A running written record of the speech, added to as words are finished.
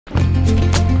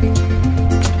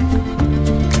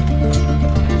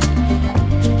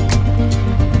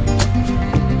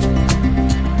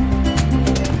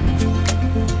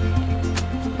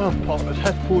I've parked at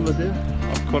Hethpool today.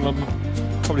 I've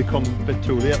probably come a bit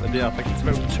too late today. I think it's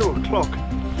about 2 o'clock.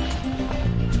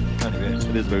 Anyway,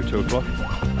 it is about 2 o'clock.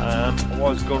 I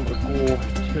was going to go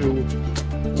to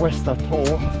Wester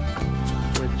Tor,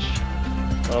 which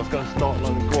I was going to start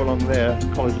and go along there,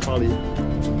 College Valley,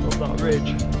 up that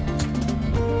ridge,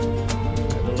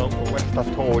 and along to Wester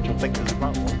Tor, which I think is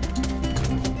that one.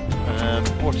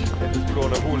 But it is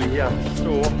blowing a hole here,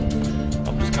 so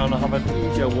I'm just going to have an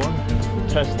easier one to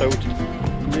test out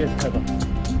Great Hetha.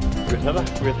 Great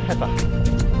Hetha.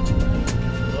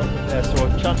 So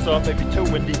chances are it may be too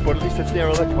windy, but at least it's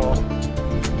near the car.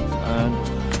 And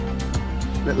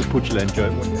little Pooch will enjoy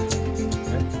it, won't you?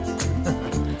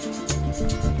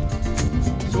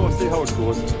 So we'll see how it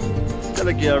goes. Get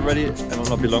the gear ready and it'll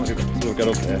not be long till we'll get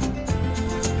up there.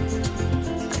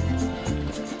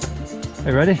 Are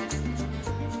you ready?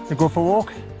 You go for a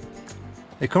walk?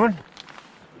 Are you coming?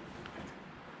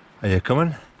 Are you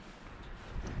coming?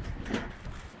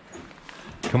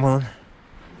 Come on,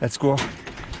 let's go.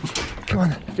 Come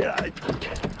on, get out.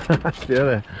 Stay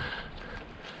there.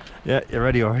 Yeah, you're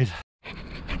ready, alright.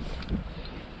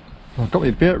 I've got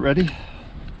my bait ready.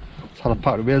 Just had a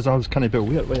pack of ways. I was kind of a bit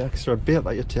weird with the extra bait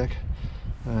that you take.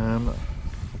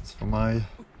 That's for my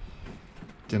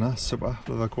dinner, supper,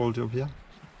 whatever I called it up here.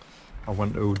 I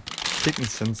went to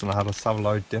Dickinson's and I had a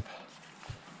Savaloid dip.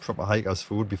 Proper hiker's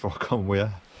food before I come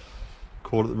here.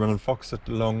 Called it the Running Fox at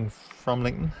Long from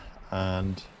Lincoln.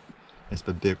 And it's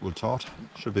been baked tart.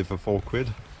 Should be for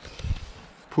 £4.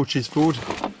 Poochie's food.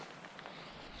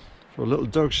 For a little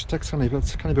dog, she takes kind of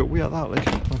a bit weird that,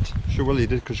 like, but she will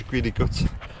eat it because she's greedy guts.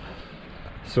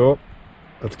 So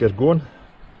let's get going.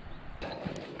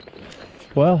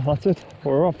 Well, that's it.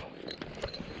 We're up.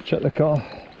 Check the car.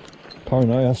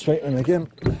 Paranoia straightening again.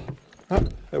 Ah,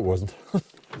 it wasn't.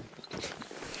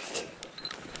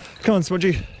 Come on,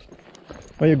 Smudgy.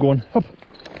 Where are you going? Up.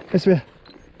 This way.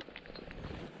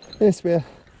 This way.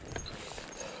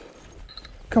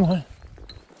 Come on.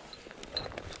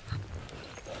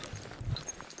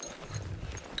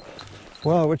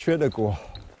 Well, which way to go?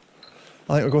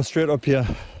 I think we'll go straight up here,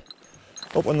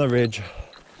 up on the ridge,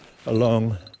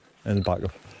 along and back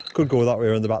up. Could go that way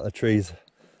around the back of the trees,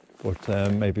 but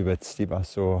maybe a bit steeper,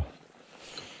 so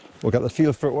we'll get the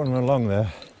feel for it when we're along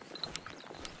there.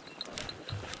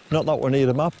 Not that we need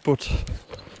a map, but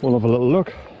we'll have a little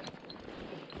look.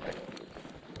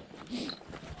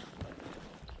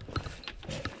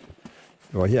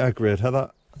 Right here, Great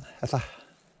Hetha.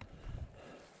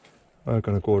 We're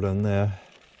going to go down there,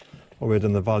 all the way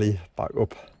down the valley, back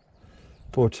up,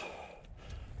 but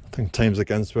I think time's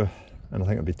against me and I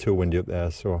think it'll be too windy up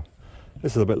there, so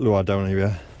this is a bit lower down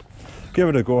here. Give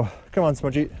it a go. Come on,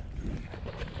 Smudgy.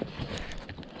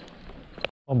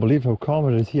 Unbelievable how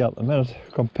calm it is here at the minute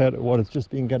compared to what it's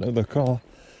just been getting out of the car.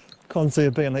 Can't see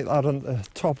it being like that on the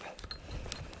top.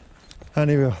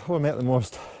 Anyway, we'll make the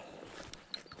most.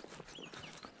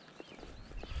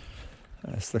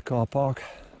 That's the car park.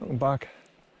 Looking back,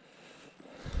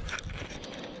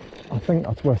 I think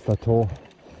that's Wester Tor.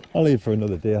 I'll leave for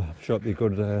another day. I'm sure it'll be a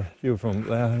good view from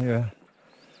there. Anyway,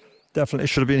 definitely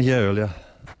should have been here earlier.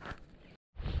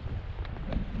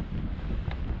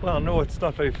 Well, I know it's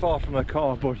not very far from the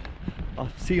car, but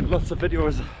I've seen lots of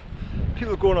videos of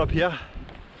people going up here,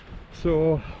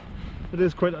 so it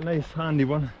is quite a nice, handy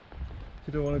one if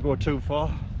you don't want to go too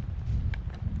far.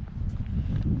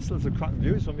 Still some cracking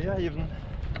views from here, even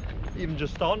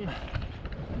just starting.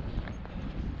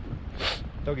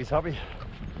 Doggy's happy.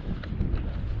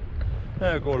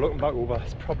 There we go, looking back over.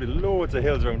 There's probably loads of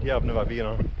hills around here I've never been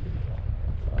on.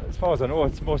 As far as I know,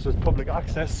 it's most of it's public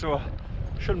access, so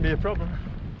shouldn't be a problem.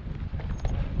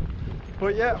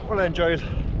 But yeah, we'll enjoy it.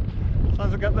 As long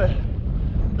as I get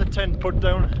the tent put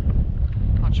down,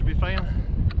 that should be fine.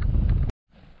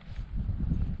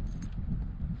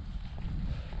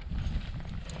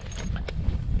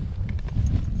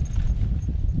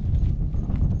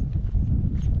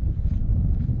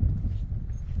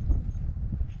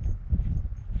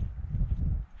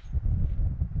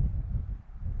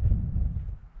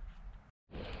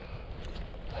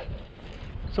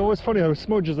 So it's funny how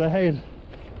smudges ahead,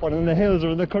 but in the hills or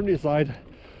in the countryside,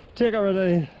 take out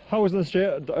a house in the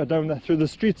street, down there through the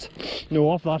streets. No,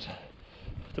 off that.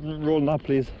 Didn't roll that,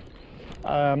 please.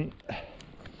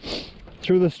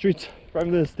 Through the streets,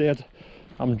 around the estate,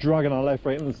 I'm dragging her left,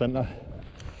 right, and centre.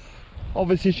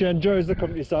 Obviously, she enjoys the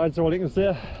countryside, so all you can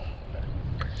say.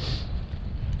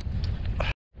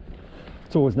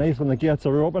 It's always nice when the gates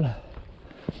are open.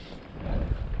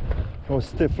 Those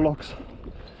stiff locks.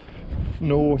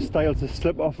 No style to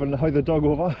slip off and hide the dog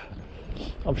over.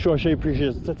 I'm sure she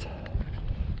appreciates it.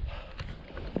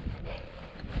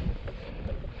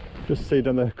 Just see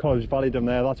down the College Valley down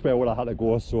there, that's where I would have had to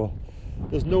go, so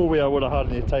there's no way I would have had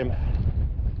any time.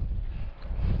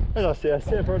 As I say, I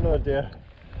stay for another day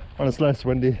when it's less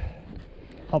windy.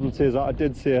 Haven't says that, I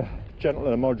did say a gentle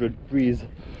and a moderate breeze,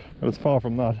 but it's far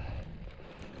from that.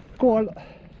 Go on,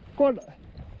 go on,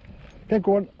 get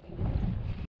going.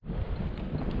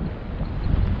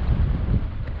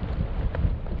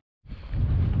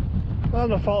 Well,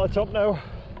 I'm at the top now.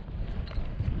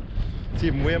 It's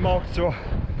even way marked, so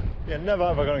you're never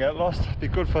ever going to get lost. It'd be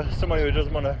good for somebody who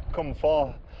doesn't want to come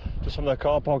far just from their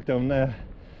car park down there.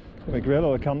 It'd be a great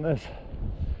little camp this.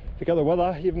 If you get the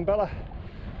weather, even better.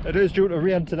 It is due to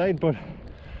rain tonight, but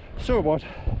so what?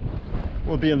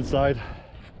 We'll be inside.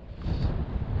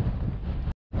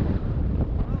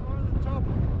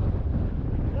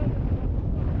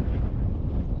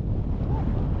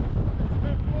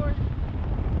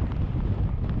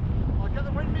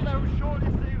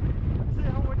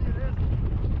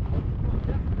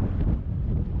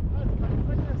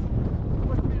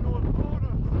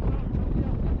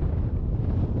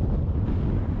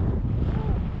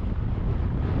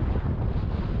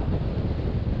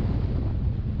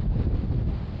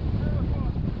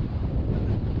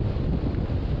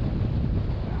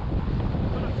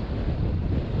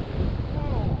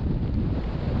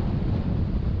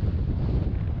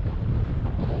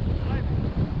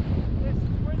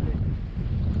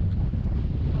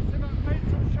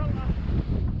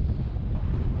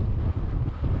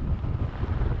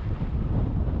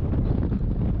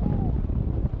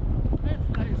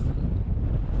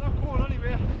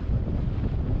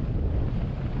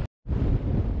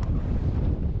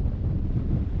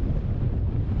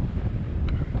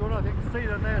 See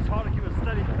down there, it's hard to keep it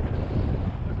steady.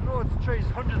 There's loads of trees,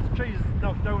 hundreds of trees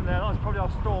knocked down there. That's probably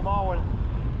our Storm Arwen.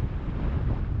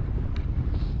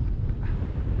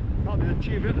 That'll be the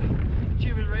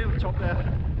Cheviot rail top there.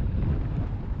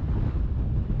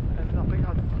 And I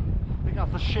think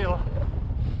that's a shill.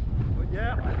 But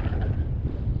yeah,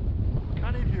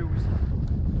 canny views.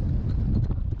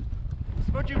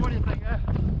 Smudgy, what do you think, eh?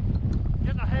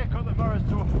 Getting a haircut tomorrow,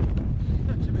 so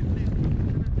should be pleased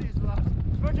with that.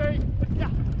 Smudgy! Yeah!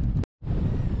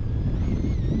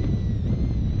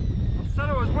 I said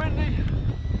it was windy.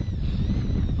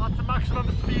 That's the maximum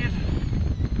speed.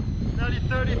 Nearly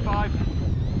 35.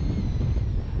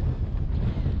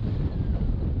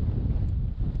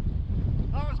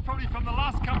 That was probably from the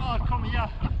last camp I'd come here.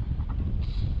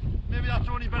 Maybe that's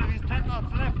only better these 10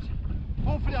 that's left.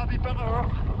 Hopefully I'll be better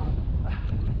off.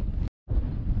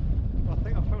 I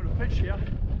think I found a pitch here.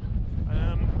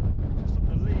 Just on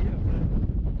the lee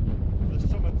of the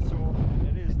summit, so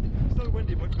it is still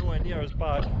windy but nowhere near as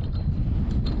bad.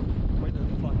 Quite a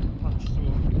flat patch, so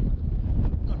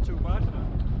not too bad.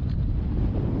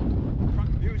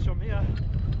 Cracking views from here.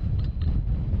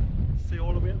 See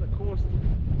all the way to the coast.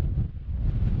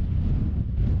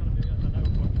 Gonna be getting now,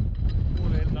 but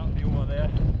all in that view over there.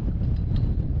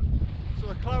 So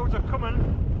the clouds are coming.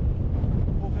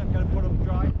 Hopefully I can put them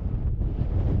dry.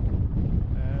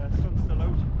 Sun's still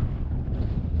out.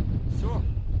 So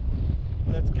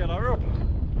let's get her up.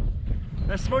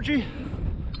 There's Smudgy.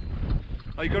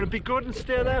 Are you going to be good and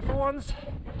stay there for once?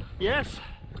 Yes.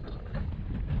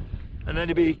 And then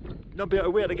you'll not be able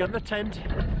to wait to get in the tent.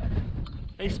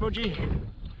 Hey Smudgy,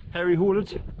 Harry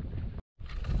Hoolet.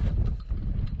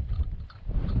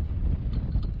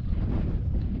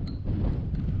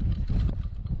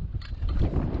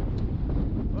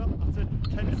 Well, that's it.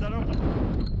 Tent set up.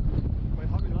 Quite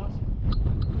happy with that.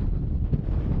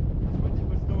 It's windy,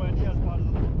 but it's nowhere near as bad as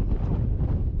the top.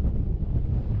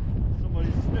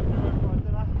 Somebody's sniffing around for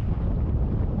dinner.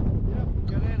 Yep,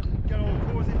 get in, get all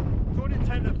cozy. It's only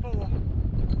 10 to 4.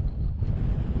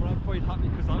 But I'm quite happy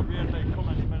because that rain may come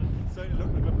any minute. It's certainly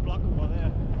looking a bit black over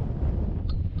there.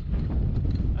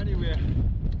 Anyway,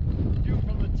 view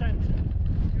from the tent.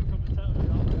 View from the tent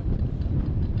over there.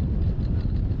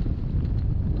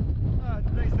 It's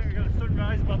a nice thing to get a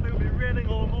sunrise, but I think it'll be raining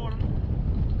all morning.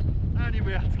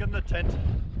 Anyway, let's get in the tent.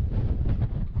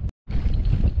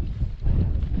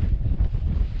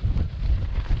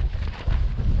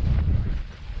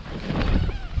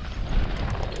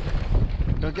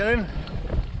 You'll get in?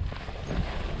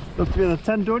 Looks to be the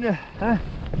tent, don't you? Huh?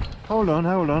 Hold on,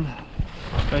 hold on.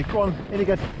 Right, go on, in you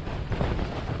get.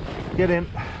 Get in.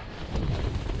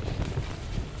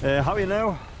 Happy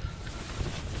now?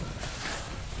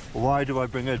 Why do I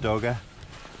bring a dog, eh?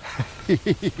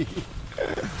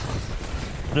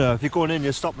 No, if you're going in,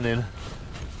 you're stopping in.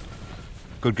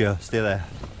 Good girl, stay there.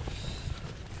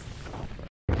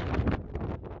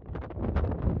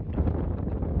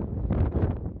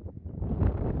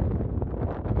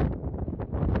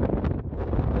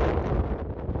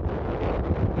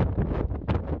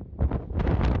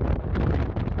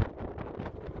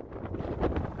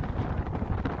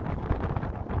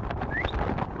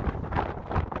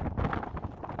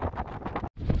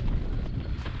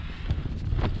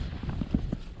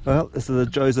 Well, this is the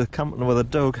joys of camping with a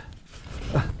dog.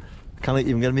 I can't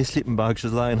even get me sleeping bag,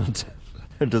 she's lying on it.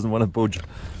 It doesn't want to budge.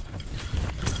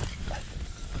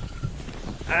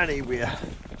 Anyway,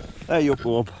 there you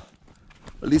go up.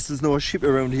 At least there's no sheep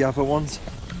around here for once.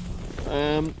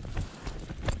 I'm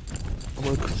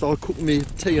going to start cooking me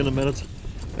tea in a minute.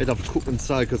 I'd have to cook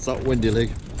inside because it's that windy like.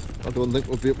 I don't think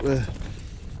we'll be able to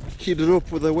heat it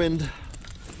up with the wind.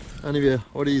 Anyway,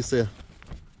 what do you say?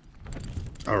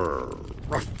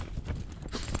 Ruff.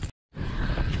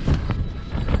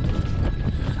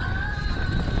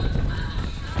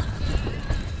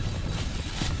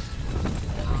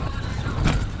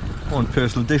 One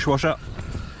personal dishwasher.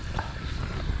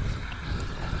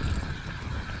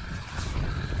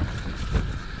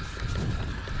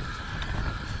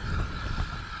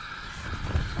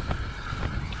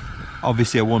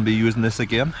 Obviously I won't be using this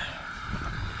again.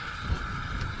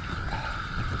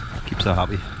 Keeps her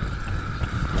happy.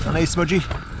 A nice smudgy.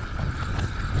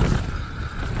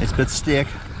 Nice bit of steak.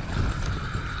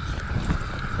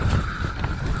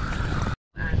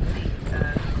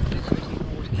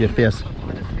 Your face.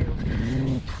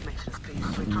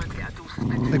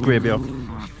 The graveyard.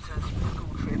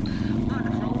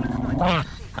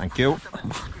 Thank you.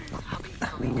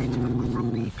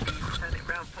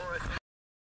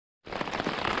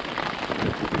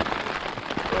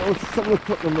 Well, it's 7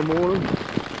 o'clock in the morning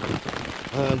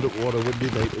and what a windy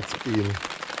night it's been.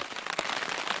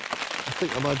 I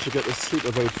think I managed to get to sleep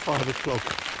about 5 o'clock,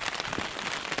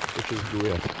 which is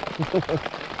great.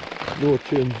 No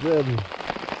change then.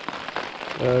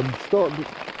 And started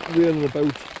raining about, I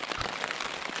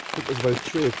think it was about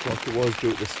 3 o'clock, it was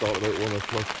due to start about 1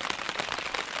 o'clock.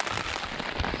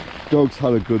 Dogs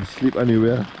had a good sleep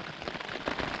anyway.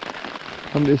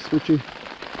 And they switchy.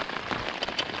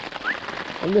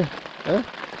 And they, eh?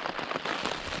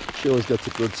 She always gets a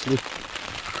good sleep.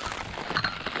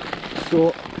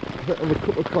 So, have a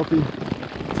cup of coffee,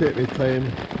 take my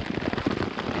time,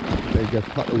 then get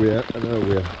packed away and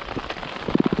away.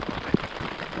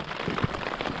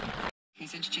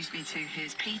 He's introduced me to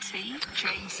his PT,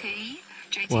 JT.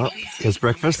 Well, here's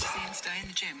breakfast.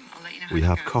 We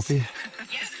have coffee.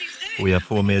 We have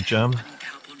homemade jam.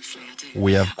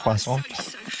 We have croissant.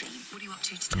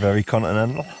 Very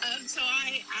continental. So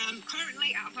I am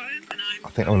currently at home and I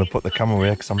think I'm going to put the camera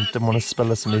away because I didn't want to spill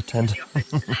this in my tent. I've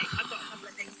got a couple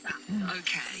of things planned.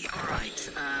 Okay, alright.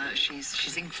 She's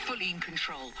fully in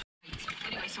control.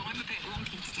 Anyway, so I'm a bit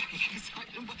wonky today because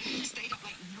I stayed up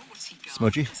like naughty girl.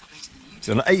 Smudgy.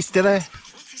 Do you want to stay there?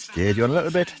 Stay, do you want a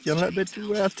little bit? Do you want a little bit to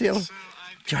wear a tail?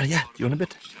 Yeah, do you want a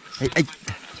bit? Hey.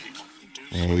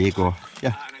 There you go.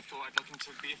 Yeah.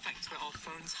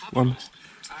 One.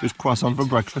 Just croissant for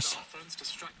breakfast.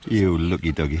 You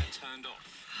lucky doggy.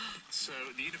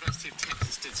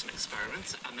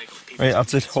 Right,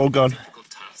 that's it. All gone.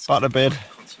 Back to bed.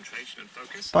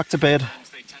 Back to bed.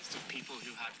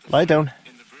 Lie down.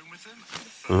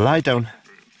 Lie down.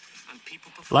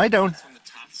 Lie down.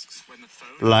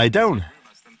 Lie down.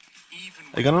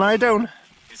 Are you going to lie down?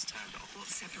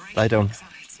 Lie down.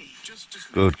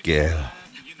 Good girl.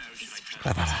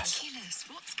 Clever ass.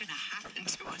 What's going to happen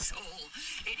to us all?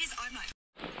 It is, I'm like...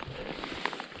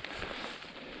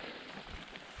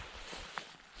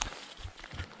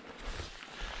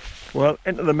 Well,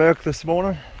 into the murk this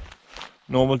morning.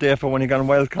 Normal day for when you're going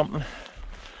wild camping.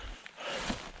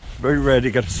 Very rare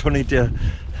to get a sunny day.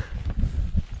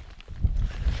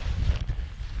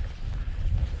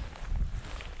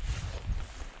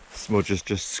 Smudge has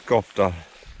just scoffed our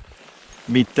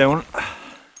meat down.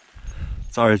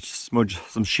 Sorry, just smudge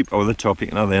some sheep over the top, you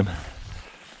can have them.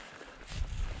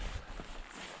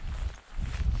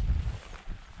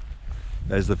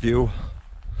 There's the view,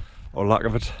 or lack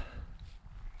of it.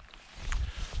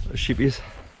 The sheepies.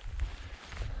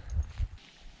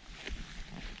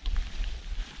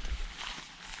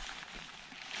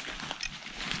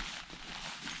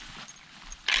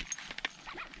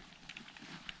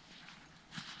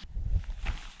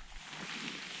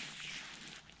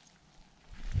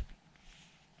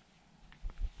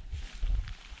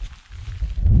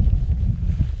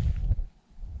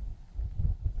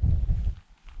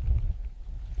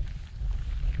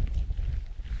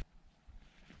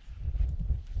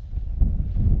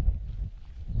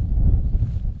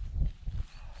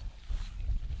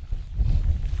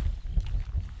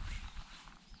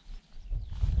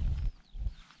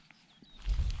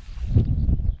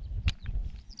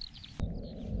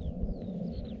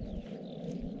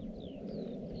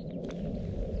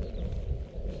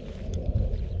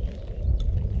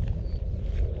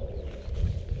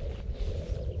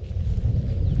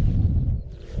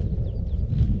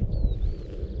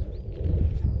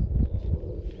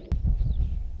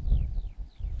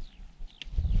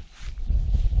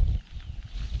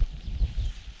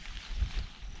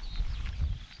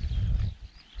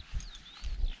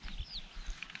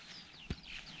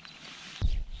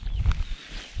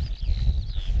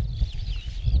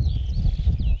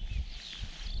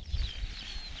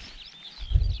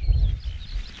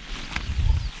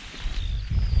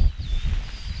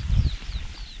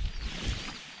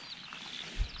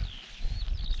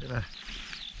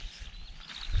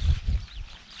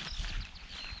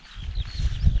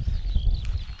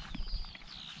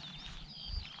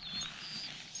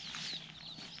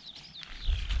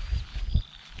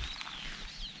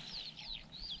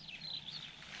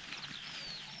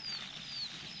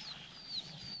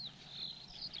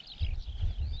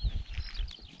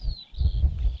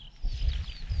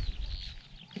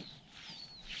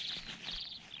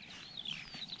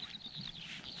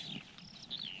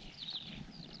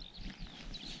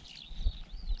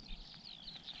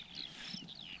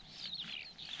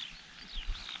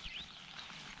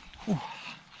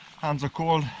 Hands are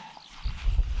cold.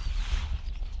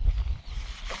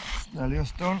 It's nearly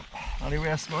us done. Not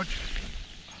waste much.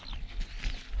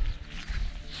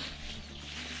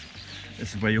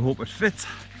 This is where you hope it fits.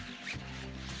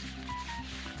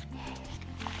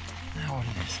 Now what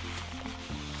it is.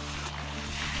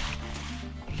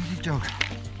 Bloody jug.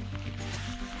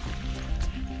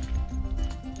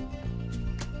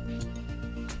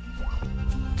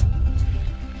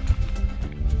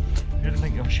 I didn't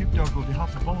think your sheepdog would be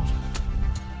half the ball.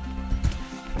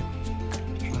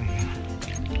 Try again.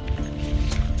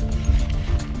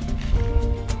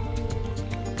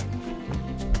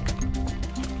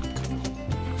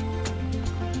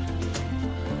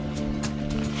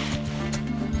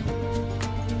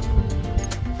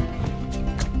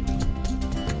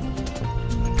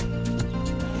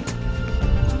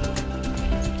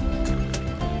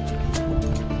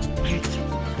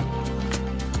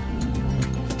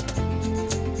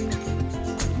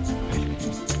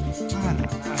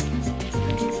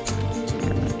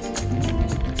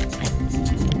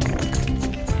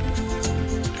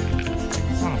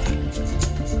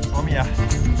 Yeah.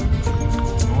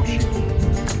 Oh shit.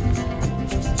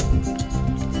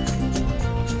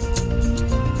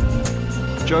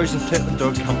 Joys of taking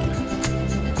dog camping.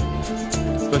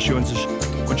 Especially once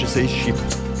you see sheep.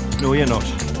 No, you're not.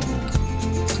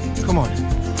 Come on.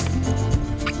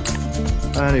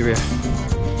 Anyway,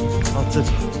 that's it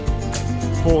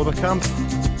for the camp.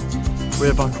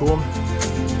 Way back home.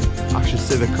 Actually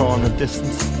see the car in the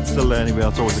distance. It's still there anyway,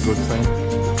 that's always a good sign.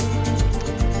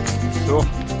 So,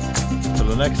 till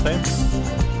the next time.